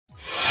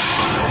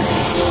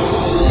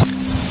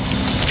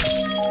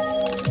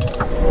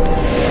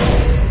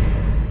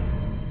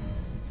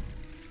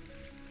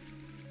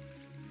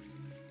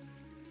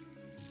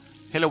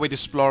Hello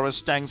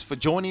EDUSPLORERs, thanks for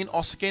joining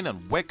us again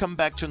and welcome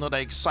back to another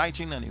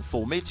exciting and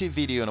informative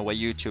video on our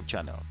YouTube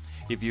channel.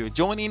 If you're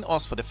joining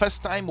us for the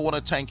first time, we want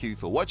to thank you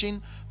for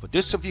watching. For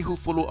those of you who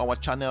follow our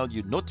channel,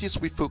 you notice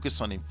we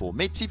focus on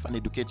informative and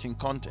educating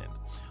content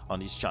on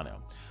this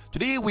channel.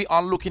 Today we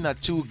are looking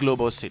at two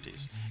global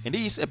cities. In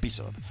this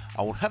episode,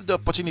 I will have the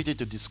opportunity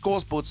to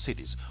discuss both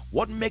cities,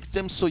 what makes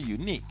them so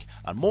unique,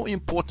 and more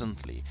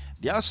importantly,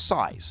 their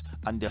size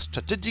and their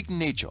strategic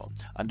nature,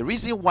 and the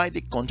reason why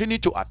they continue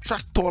to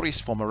attract tourists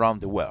from around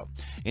the world.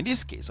 In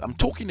this case, I'm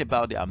talking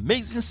about the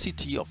amazing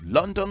city of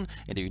London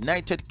in the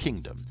United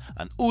Kingdom,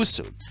 and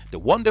also the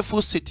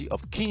wonderful city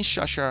of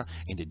Kinshasa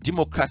in the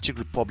Democratic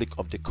Republic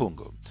of the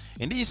Congo.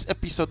 In this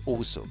episode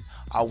also,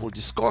 I will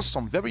discuss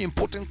some very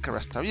important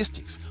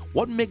characteristics,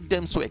 what makes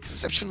them so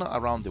exceptional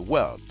around the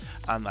world,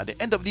 and at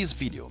the end of this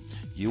video,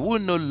 you will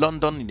know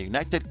London in the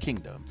United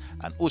Kingdom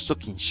and also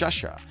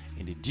Kinshasa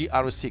in the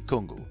DRC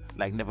Congo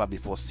like never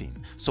before seen.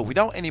 So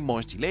without any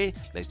more delay,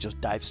 let's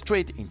just dive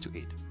straight into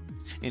it.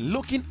 In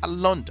looking at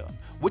London,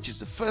 which is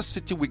the first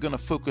city we're going to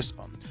focus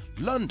on,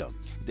 London,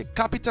 the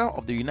capital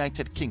of the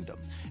United Kingdom.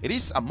 It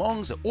is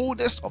amongst the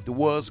oldest of the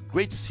world's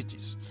great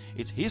cities,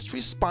 its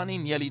history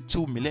spanning nearly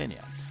 2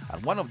 millennia,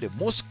 and one of the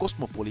most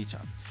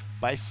cosmopolitan.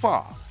 By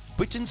far,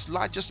 Britain's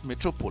largest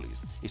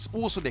metropolis, is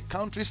also the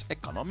country's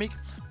economic,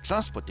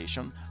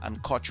 transportation,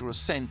 and cultural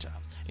center.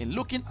 In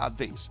looking at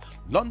this,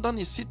 London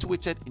is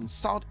situated in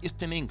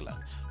southeastern England,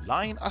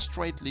 lying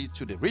astrally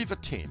to the River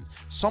Thames,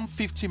 some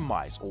 50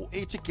 miles or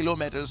 80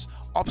 kilometers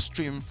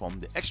upstream from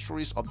the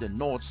estuaries of the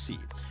North Sea.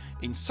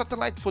 In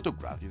satellite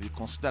photograph, if you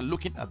consider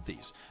looking at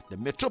this, the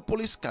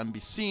metropolis can be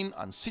seen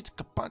and sit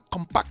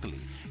compactly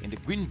in the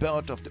green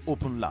belt of the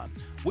open land,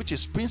 which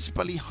is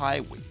principally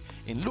highway.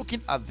 In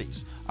looking at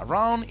this,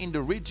 around in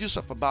the radius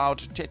of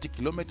about 30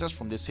 kilometers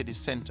from the city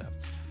center,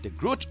 the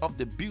growth of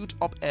the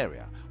built-up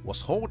area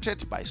was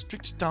halted by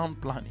strict town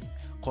planning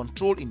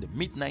control in the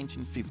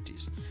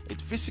mid-1950s.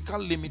 Its physical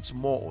limits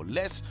more or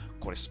less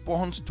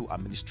correspond to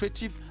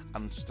administrative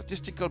and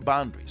statistical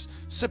boundaries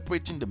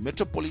separating the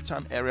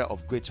metropolitan area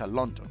of Greater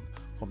London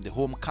from the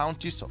home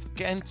counties of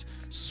Kent,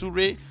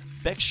 Surrey,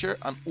 Berkshire,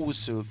 and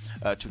also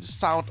to the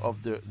south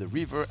of the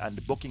river and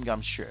the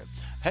Buckinghamshire,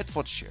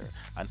 Hertfordshire,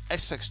 and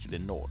Essex to the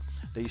north.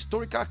 The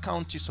historical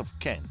counties of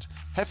Kent,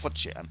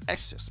 Hertfordshire, and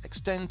Essex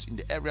extend in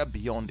the area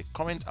beyond the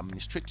current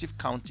administrative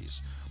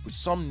counties, with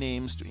some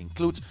names to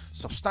include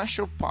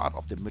substantial part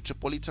of the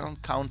metropolitan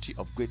county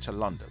of Greater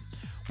London,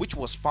 which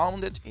was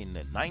founded in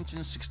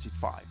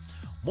 1965.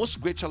 Most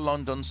Greater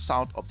London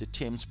south of the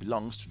Thames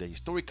belongs to the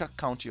historical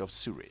county of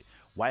Surrey,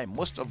 while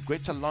most of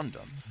Greater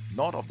London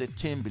north of the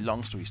Thames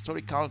belongs to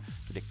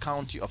the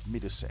county of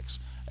Middlesex.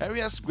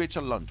 Areas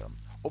Greater London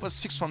over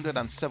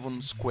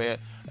 607 square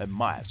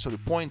miles, so the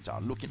point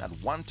out looking at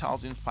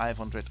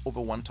 1,500 over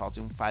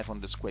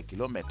 1,500 square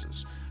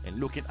kilometers. And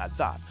looking at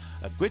that,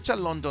 Greater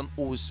London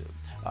also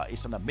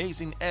is an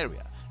amazing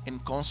area. In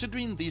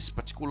considering this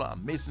particular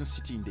amazing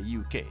city in the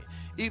UK,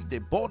 if the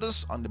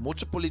borders on the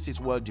metropolis is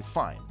well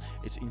defined,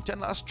 its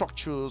internal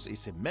structures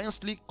is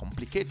immensely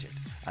complicated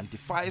and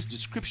defies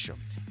description.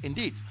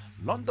 Indeed,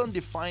 London's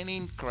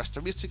defining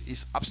characteristic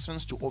is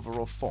absence to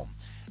overall form.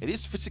 It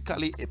is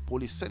physically a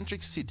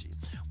polycentric city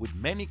with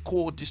many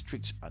core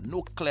districts and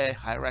no clear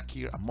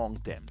hierarchy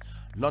among them.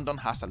 London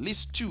has at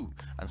least two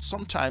and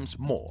sometimes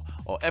more,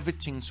 or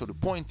everything, so to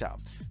point out,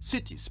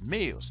 cities,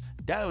 mayors,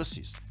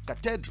 dioceses,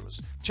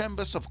 cathedrals,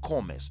 chambers of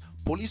commerce,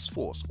 police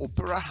force,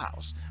 opera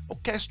house,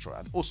 orchestra,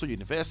 and also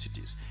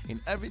universities. In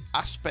every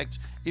aspect,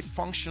 it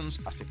functions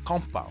as a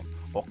compound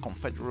or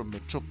confederal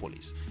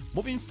metropolis.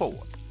 Moving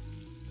forward,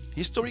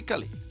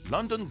 historically,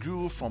 London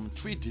grew from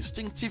three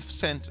distinctive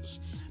centers.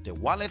 The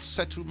Wallet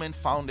settlement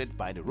founded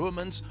by the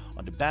Romans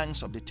on the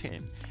banks of the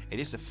Thames. It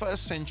is the 1st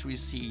century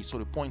CE, so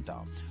to point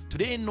out,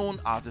 today known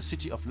as the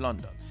City of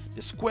London,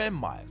 the Square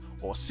Mile,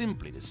 or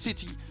simply the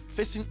city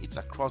facing it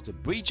across the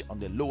bridge on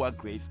the lower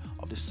grade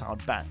of the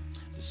South Bank.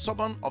 The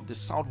suburb of the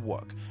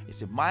Southwark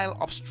is a mile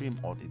upstream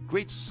of the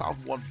Great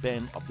Southward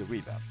Bend of the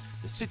river.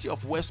 The city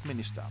of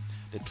Westminster,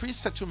 the three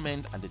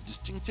settlement and the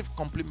distinctive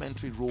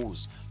complementary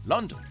roles.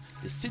 London,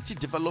 the city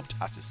developed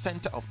as a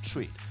center of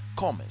trade,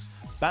 commerce,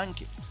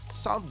 banking.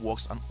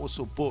 Southwarks and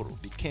also Borough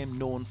became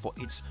known for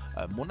its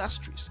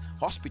monasteries,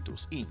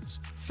 hospitals, inns,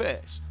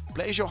 fairs,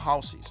 pleasure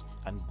houses,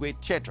 and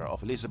great theatre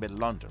of Elizabeth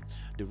London.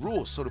 The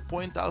Rose, so to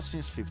point out,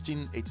 since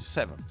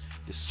 1587,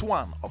 the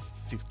Swan of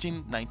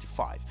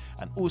 1595,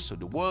 and also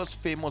the world's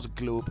famous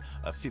Globe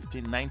of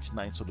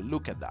 1599, so to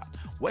look at that.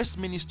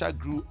 Westminster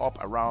grew up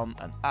around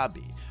an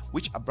abbey,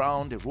 which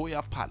around the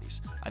royal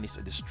palace, and is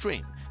the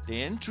strain,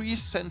 the entry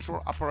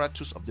central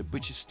apparatus of the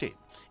British state,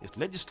 its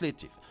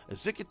legislative,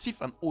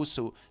 executive, and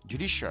also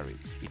judiciary.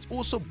 It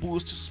also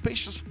boasts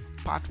spacious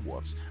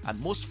pathworks and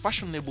most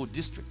fashionable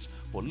districts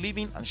for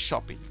living and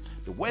shopping.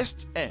 The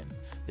West End,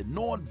 the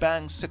North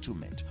Bank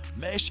settlement,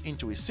 merged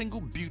into a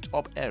single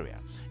built-up area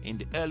in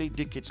the early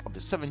decades of the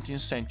 17th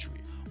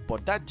century,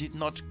 but that did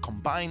not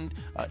combine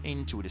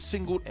into the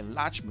single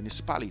enlarged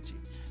municipality.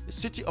 The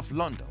city of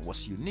London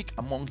was unique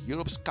among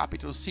Europe's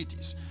capital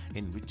cities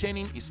in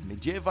retaining its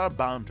medieval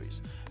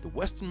boundaries. The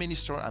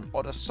Westminster and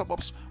other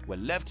suburbs were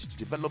left to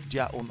develop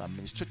their own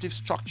administrative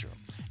structure.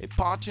 A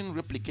pattern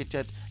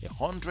replicated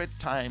 100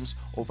 times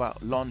over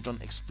London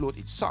explored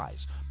its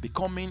size,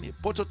 becoming a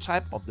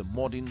prototype of the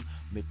modern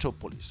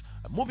metropolis.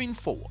 Moving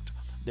forward,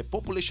 the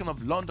population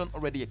of London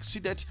already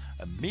exceeded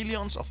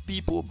millions of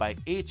people by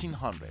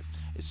 1800.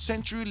 A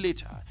century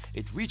later,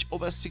 it reached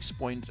over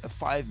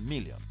 6.5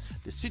 million.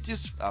 The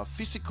city's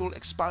physical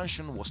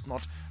expansion was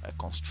not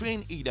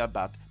constrained either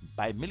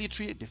by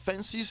military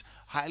defenses,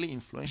 highly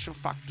influential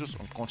factors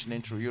on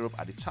continental Europe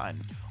at the time,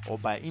 or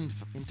by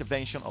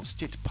intervention of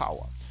state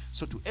power.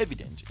 So too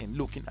evident in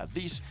looking at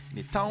this in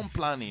the town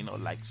planning or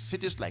like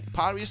cities like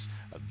Paris,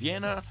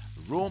 Vienna,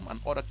 Rome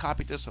and other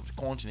capitals of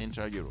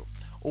continental Europe.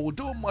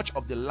 Although much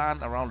of the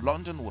land around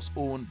London was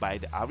owned by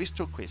the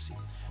aristocracy,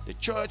 the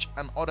church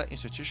and other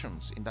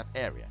institutions in that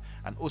area,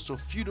 and also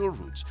feudal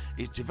roots,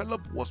 its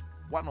development was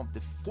one of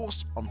the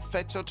first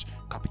unfettered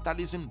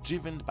capitalism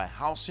driven by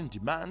housing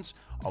demands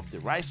of the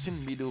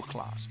rising middle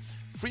class.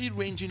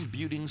 Free-ranging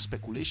building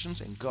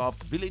speculations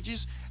engulfed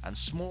villages and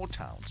small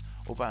towns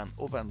over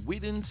and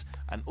within,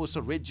 and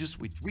also reduced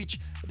with which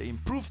the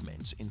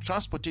improvements in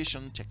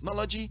transportation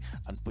technology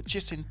and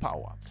purchasing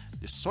power.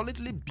 The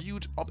solidly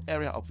built up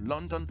area of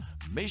London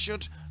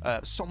measured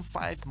some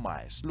 5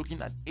 miles,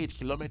 looking at 8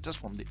 kilometers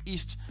from the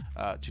east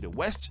to the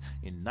west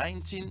in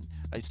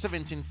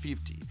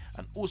 1750,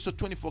 and also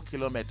 24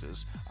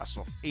 kilometers as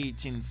of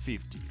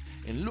 1850.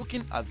 In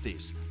looking at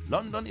this,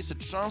 London is a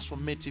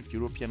transformative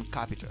European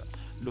capital.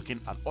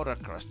 Looking at other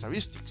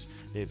characteristics,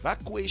 the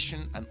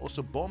evacuation and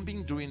also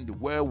bombing during the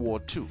World War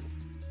II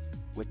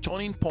were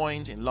turning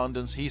points in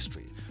London's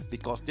history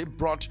because they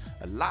brought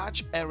a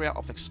large area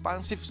of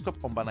expansive scope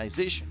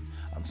urbanization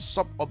and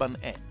suburban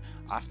end.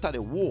 After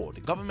the war, the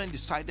government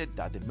decided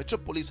that the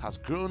metropolis has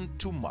grown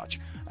too much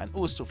and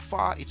also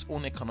far its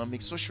own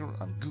economic, social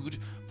and good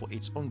for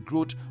its own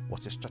growth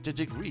was a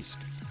strategic risk.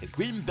 A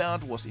green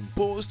belt was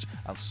imposed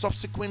and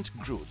subsequent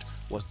growth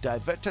was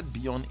diverted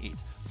beyond it.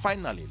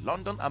 Finally,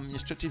 London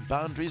administrative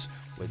boundaries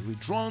were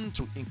redrawn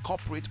to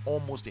incorporate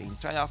almost the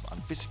entire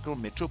and physical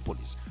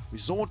metropolis,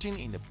 resulting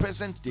in the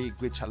present-day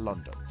Greater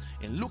London.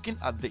 In looking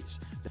at this,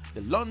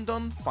 the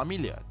London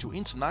familiar to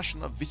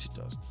international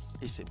visitors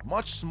is a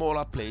much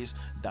smaller place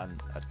than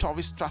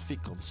tourist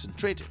traffic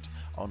concentrated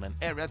on an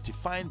area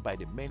defined by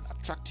the main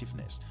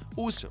attractiveness.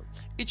 Also,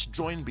 each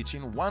drawing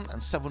between 1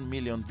 and 7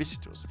 million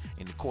visitors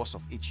in the course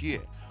of each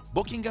year.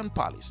 Buckingham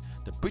Palace,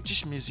 the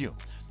British Museum,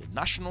 the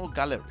National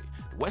Gallery,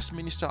 the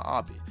Westminster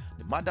Abbey,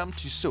 the Madame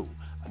Tussauds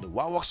and the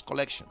Warwick's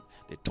Collection,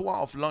 the Tower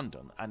of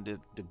London and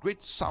the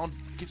Great South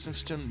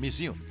Kensington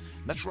Museum,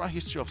 Natural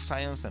History of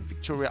Science and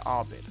Victoria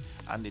Albert,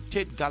 and the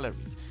Tate Gallery.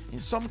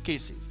 In some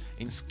cases,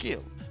 in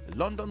scale, the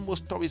London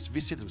most tourist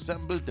visit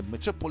resembles the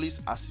metropolis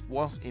as it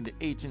was in the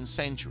 18th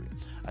century,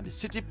 and the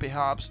city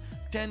perhaps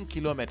 10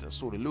 kilometers,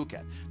 so they look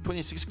at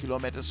 26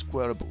 kilometers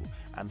squareable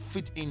and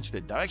fit into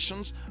the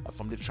directions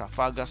from the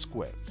Trafalgar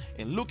Square.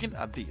 In looking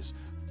at this,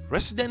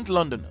 resident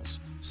Londoners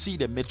see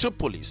the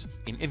metropolis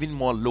in even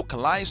more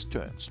localized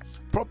terms.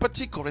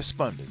 Property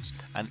correspondents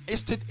and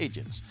estate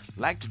agents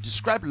like to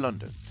describe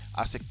London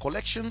as a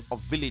collection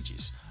of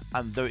villages,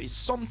 and there is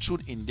some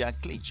truth in their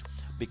claim.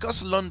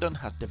 Because London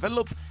has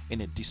developed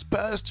in a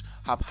dispersed,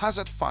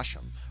 haphazard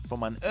fashion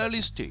from an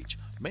early stage,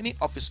 many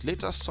of its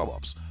later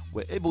suburbs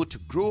were able to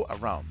grow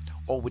around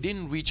or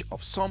within reach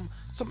of some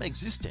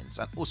existence,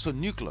 and also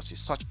nucleuses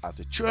such as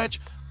the church,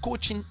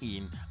 coaching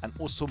inn, and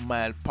also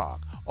Mile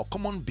Park, or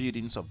common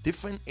buildings of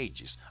different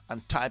ages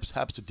and types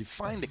helps to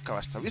define the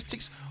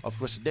characteristics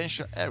of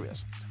residential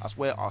areas as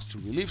well as to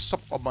relieve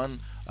suburban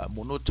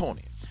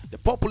monotony. The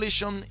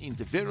population in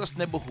the various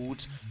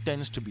neighborhoods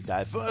tends to be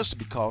diverse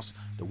because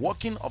the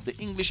working of the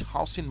English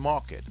housing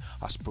market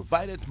has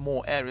provided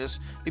more areas,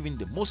 even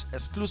the most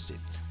exclusive,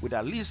 with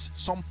at least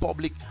some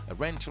public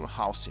rental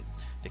housing.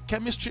 The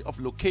chemistry of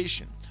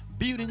location,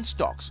 building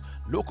stocks,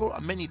 local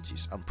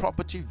amenities and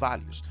property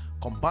values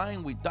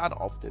combined with that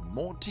of the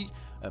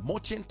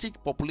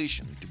multi-ethnic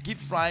population to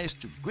give rise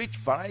to great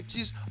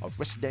varieties of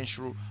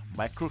residential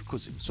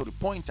microcosms. So to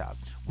point out,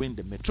 when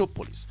the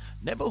metropolis,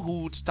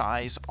 neighborhood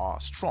ties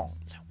are strong.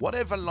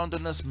 Whatever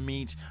Londoners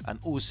meet and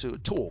also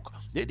talk,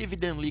 they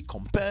evidently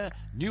compare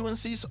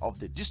nuances of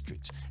the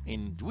district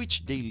in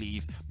which they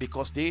live,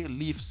 because they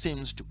live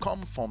seems to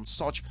come from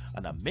such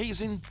an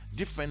amazing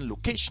different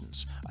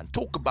locations and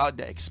talk about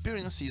their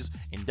experiences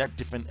in that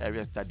different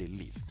areas that they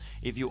live.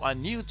 If you are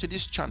new to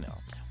this channel,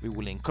 we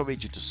will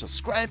encourage you to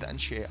subscribe and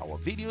share our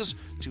videos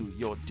to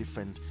your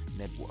different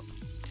network.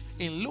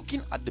 In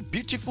looking at the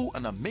beautiful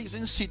and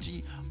amazing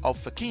city of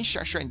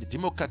Kinshasa in the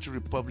Democratic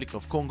Republic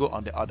of Congo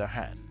on the other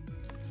hand.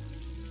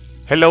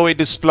 Hello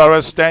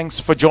EDUSPLORERs, thanks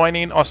for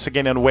joining us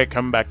again and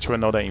welcome back to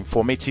another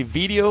informative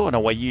video on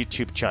our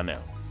YouTube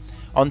channel.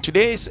 On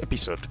today's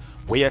episode,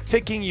 we are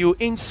taking you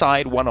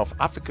inside one of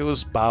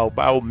Africa's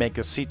Baobab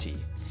mega city,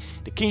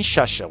 the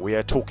Kinshasa we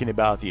are talking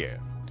about here.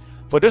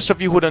 For those of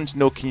you who don't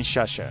know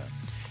Kinshasa,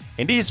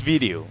 in this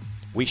video,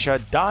 we shall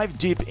dive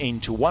deep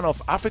into one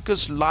of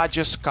Africa's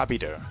largest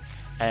capital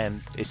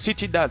and a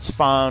city that's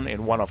found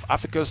in one of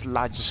Africa's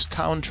largest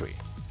country.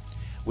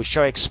 We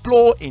shall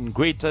explore in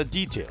greater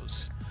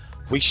details.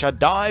 We shall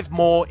dive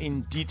more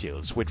in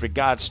details with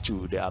regards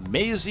to the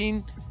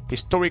amazing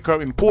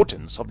historical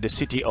importance of the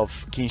city of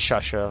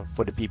Kinshasa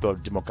for the people of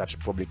the Democratic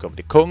Republic of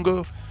the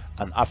Congo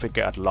and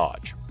Africa at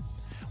large.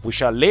 We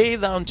shall lay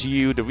down to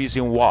you the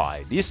reason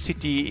why this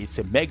city is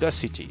a mega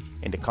city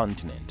in the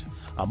continent,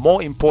 and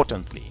more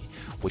importantly,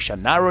 we shall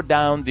narrow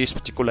down this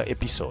particular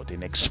episode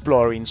in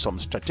exploring some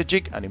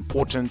strategic and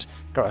important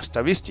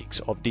characteristics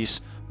of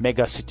this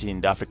mega city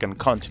in the African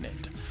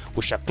continent.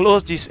 We shall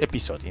close this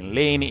episode in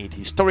laying its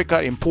historical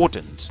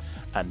importance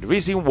and the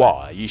reason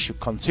why you should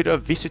consider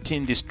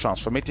visiting this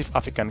transformative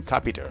African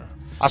capital.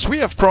 As we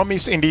have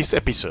promised in this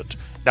episode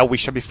that we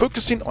shall be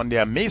focusing on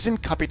the amazing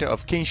capital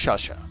of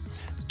Kinshasa,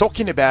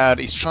 talking about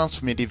its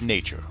transformative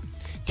nature.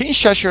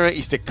 Kinshasa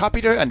is the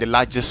capital and the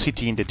largest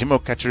city in the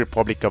Democratic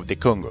Republic of the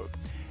Congo.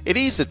 It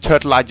is the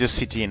third largest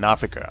city in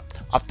Africa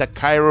after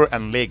Cairo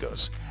and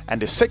Lagos,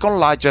 and the second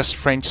largest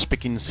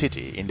French-speaking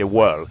city in the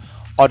world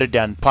other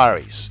than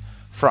Paris,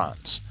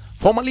 France.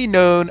 Formerly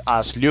known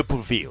as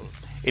Leopoldville,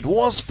 it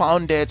was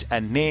founded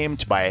and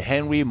named by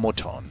Henry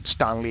Morton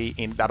Stanley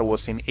that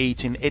was in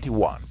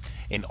 1881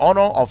 in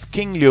honor of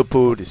King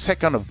Leopold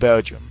II of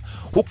Belgium,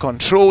 who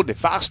controlled the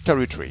vast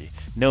territory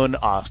known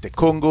as the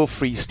Congo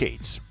Free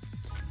States.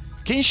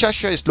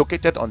 Kinshasa is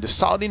located on the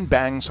southern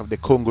banks of the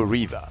Congo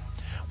River,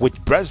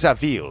 with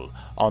Brazzaville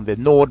on the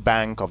north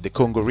bank of the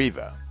Congo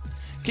River.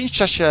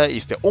 Kinshasa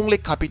is the only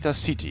capital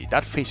city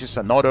that faces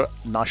another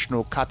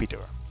national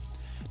capital.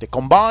 The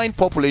combined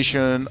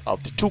population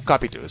of the two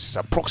capitals is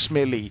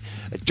approximately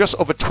just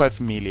over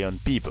 12 million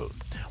people,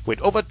 with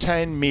over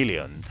 10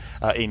 million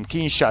in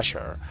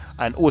Kinshasa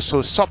and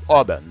also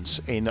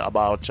suburbans in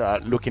about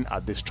looking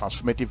at this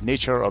transformative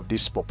nature of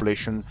this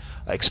population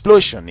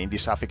explosion in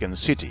this African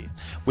city,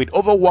 with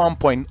over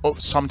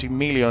 1.something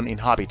million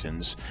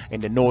inhabitants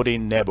in the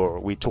northern neighbor.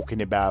 We're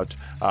talking about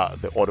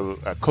the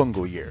other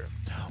Congo here.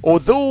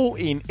 Although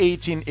in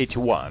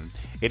 1881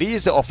 it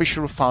is the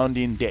official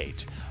founding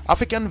date,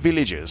 African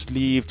villagers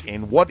lived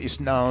in what is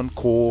now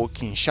called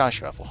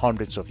Kinshasa for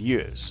hundreds of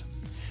years.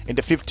 In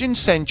the 15th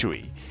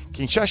century,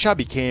 Kinshasa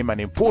became an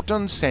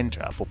important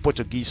center for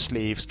Portuguese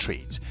slave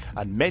trades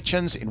and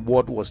merchants in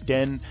what was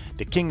then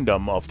the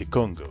Kingdom of the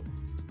Congo.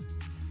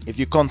 If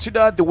you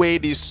consider the way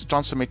this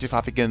transformative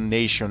African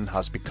nation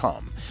has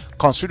become,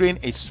 considering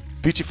its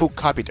beautiful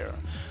capital,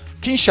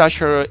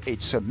 Kinshasa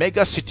is a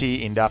mega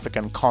city in the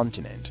African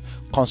continent,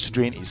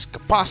 considering its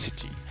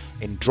capacity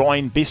in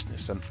drawing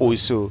business and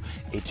also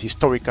its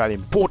historical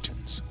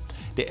importance.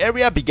 The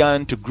area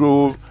began to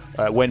grow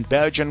when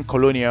Belgian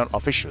colonial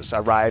officials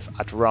arrived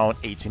at around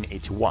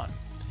 1881.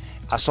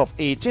 As of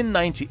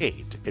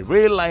 1898, a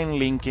rail line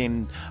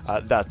linking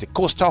the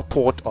coastal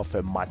port of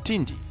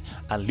Matindi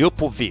and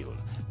Leopoldville,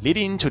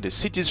 leading to the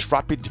city's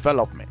rapid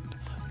development.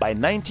 By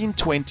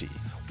 1920,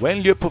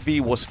 when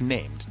Leopoldville was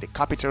named the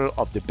capital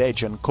of the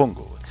Belgian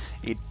Congo,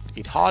 it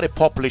had a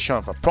population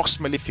of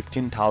approximately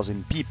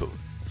 15,000 people.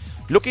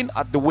 Looking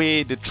at the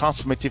way the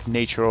transformative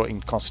nature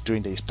in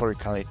considering the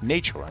historical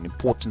nature and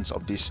importance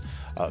of this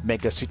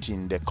mega city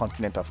in the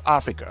continent of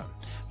Africa,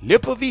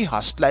 Leopoldville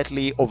has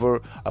slightly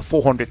over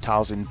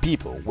 400,000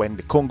 people when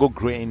the Congo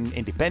gained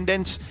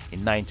independence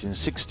in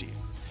 1960.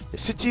 The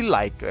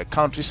city-like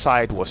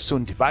countryside was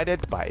soon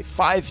divided by a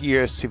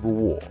 5-year civil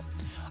war.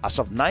 As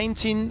of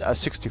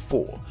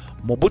 1964,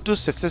 Mobutu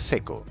Sese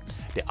Seko,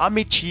 the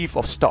army chief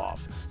of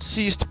staff,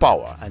 seized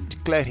power and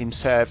declared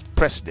himself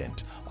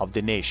president of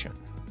the nation.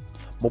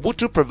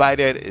 Mobutu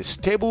provided a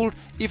stable,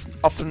 if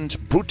often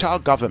brutal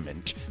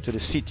government to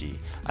the city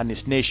and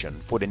its nation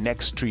for the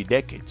next 3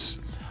 decades.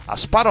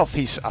 As part of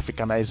his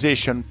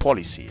Africanization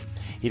policy,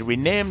 he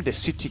renamed the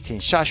city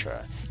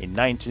Kinshasa in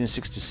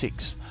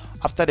 1966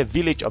 after the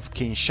village of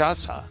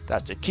Kinshasa,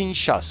 that's the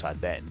Kinshasa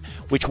then,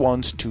 which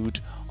once stood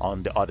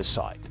on the other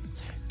side.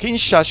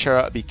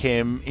 Kinshasa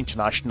became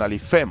internationally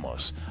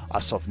famous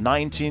as of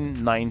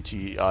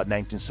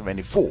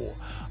 1974,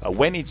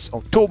 when it's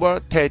October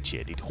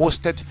 30th, it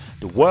hosted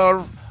the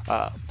world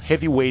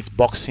heavyweight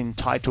boxing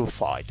title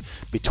fight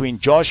between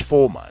George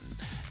Foreman,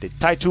 the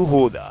title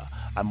holder,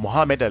 and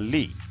Muhammad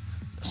Ali,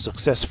 the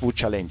successful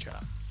challenger.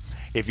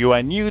 If you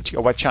are new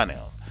to our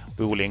channel,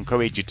 we will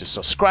encourage you to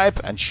subscribe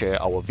and share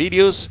our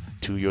videos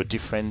to your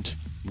different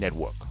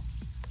network.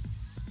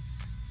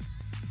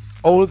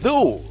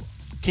 Although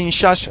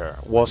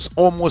Kinshasa was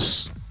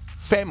almost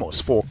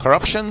famous for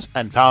corruption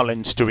and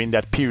violence during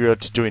that period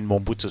during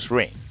Mobutu's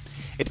reign,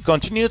 it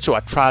continued to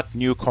attract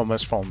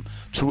newcomers from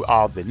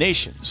throughout the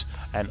nations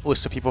and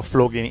also people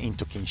flocking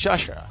into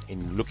Kinshasa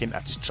in looking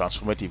at its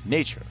transformative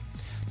nature.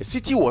 The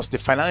city was the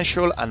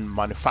financial and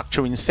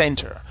manufacturing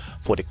center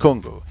for the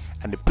Congo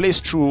and the place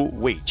through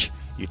which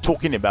you're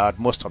talking about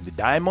most of the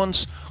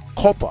diamonds,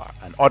 copper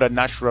and other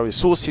natural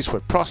resources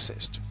were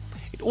processed.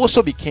 It It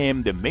also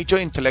became the major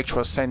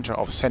intellectual center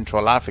of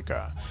Central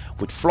Africa,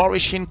 with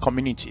flourishing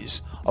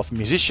communities of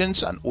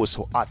musicians and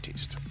also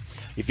artists.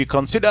 If you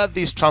consider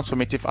this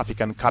transformative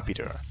African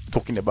capital,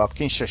 talking about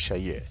Kinshasa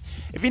here,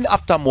 even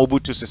after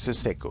Mobutu Sese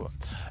Seko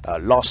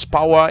lost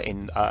power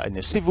in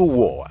a civil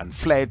war and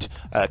fled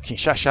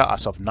Kinshasa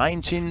as of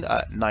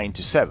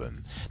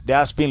 1997, there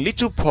has been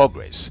little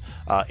progress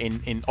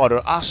in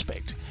other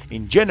aspects.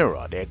 In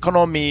general, the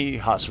economy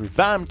has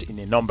revamped in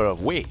a number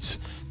of ways.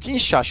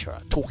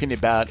 Kinshasa, talking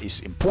about its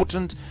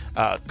important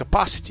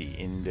capacity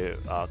in the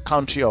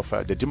country of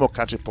the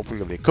Democratic Republic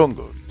of the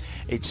Congo.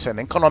 It's an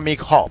economic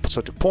hub,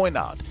 so to point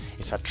out,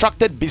 it's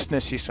attracted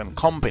businesses and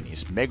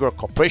companies, mega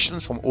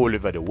corporations from all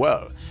over the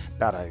world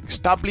that have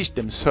established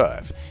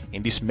themselves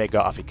in this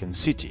mega African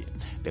city.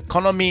 The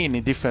economy in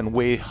a different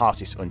way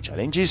has its own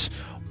challenges,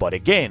 but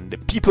again, the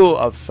people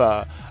of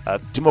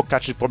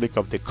Democratic Republic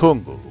of the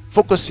Congo,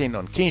 focusing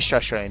on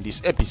Kinshasa in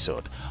this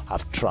episode,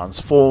 have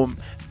transformed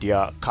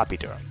their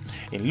capital.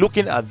 In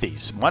looking at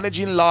this,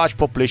 managing large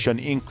population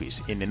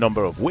increase in a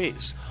number of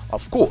ways,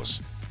 of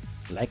course,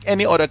 like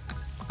any other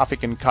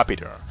African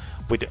capital,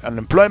 with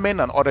unemployment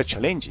and other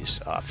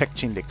challenges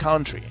affecting the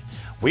country,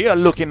 we are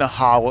looking at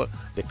how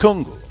the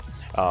Congo,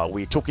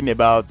 we're talking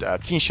about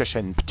Kinshasa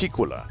in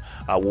particular,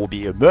 will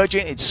be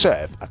emerging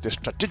itself as a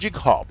strategic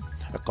hub,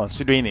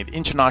 considering an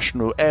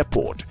international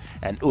airport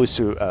and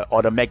also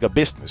other mega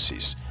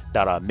businesses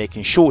that are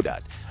making sure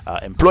that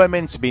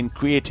employment is being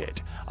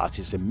created as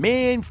is the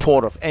main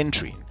port of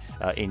entry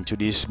into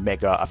this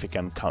mega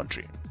African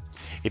country.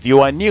 If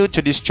you are new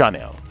to this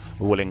channel,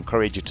 we will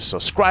encourage you to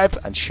subscribe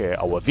and share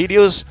our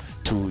videos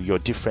to your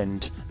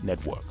different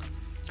network.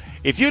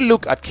 If you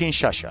look at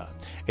Kinshasa,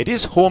 it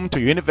is home to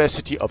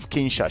University of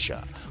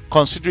Kinshasa,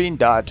 considering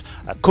that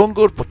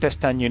Congo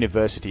Protestant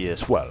University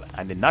as well,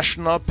 and the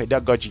National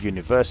Pedagogy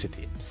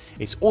University.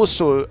 It's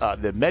also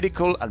the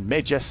medical and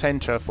major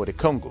center for the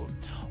Congo.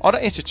 Other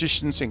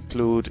institutions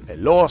include a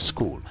law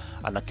school,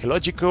 an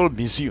archaeological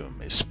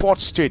museum, a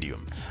sports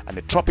stadium, and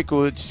a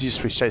tropical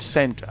disease research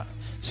center.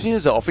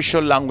 Since the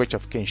official language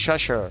of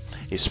Kinshasa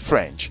is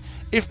French,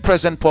 if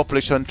present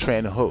population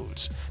trend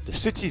holds, the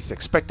city is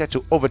expected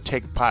to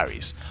overtake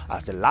Paris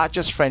as the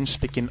largest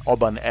French-speaking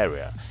urban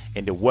area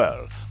in the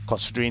world,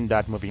 considering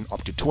that moving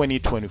up to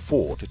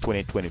 2024 to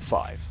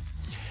 2025.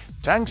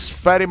 Thanks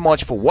very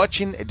much for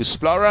watching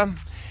EDUSPLORER.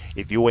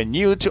 If you are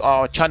new to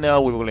our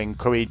channel, we will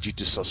encourage you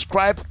to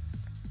subscribe,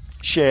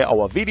 share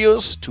our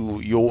videos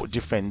to your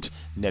different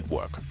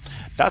network.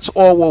 That's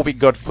all what we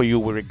got for you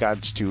with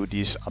regards to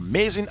this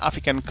amazing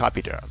African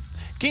capital.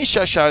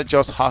 Kinshasa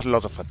just has a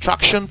lot of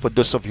attraction for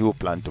those of you who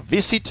plan to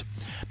visit.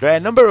 There are a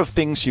number of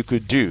things you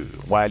could do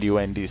while you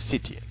are in this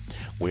city.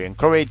 We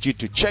encourage you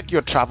to check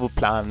your travel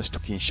plans to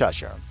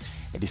Kinshasa.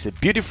 It is a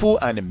beautiful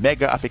and a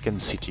mega African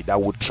city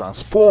that will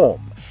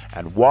transform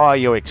and wow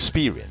your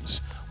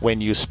experience when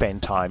you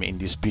spend time in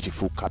this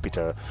beautiful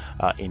capital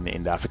in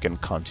the African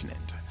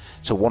continent.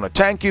 So we want to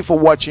thank you for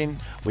watching.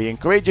 We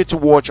encourage you to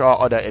watch our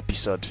other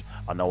episode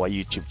on our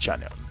YouTube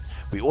channel.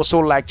 We also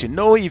like to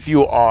know if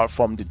you are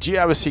from the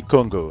DRC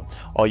Congo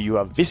or you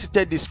have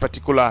visited this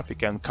particular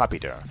African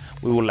capital.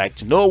 We would like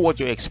to know what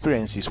your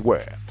experiences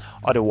were.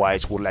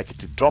 Otherwise, we'd like you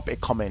to drop a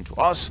comment to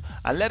us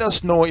and let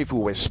us know if we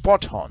were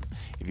spot on.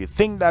 If you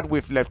think that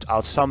we've left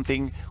out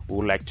something, we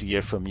would like to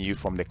hear from you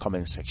from the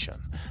comment section.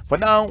 For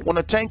now, I want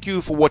to thank you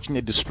for watching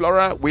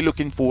EDUSPLORER. We're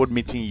looking forward to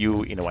meeting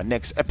you in our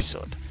next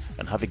episode,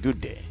 and have a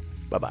good day.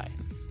 Bye-bye.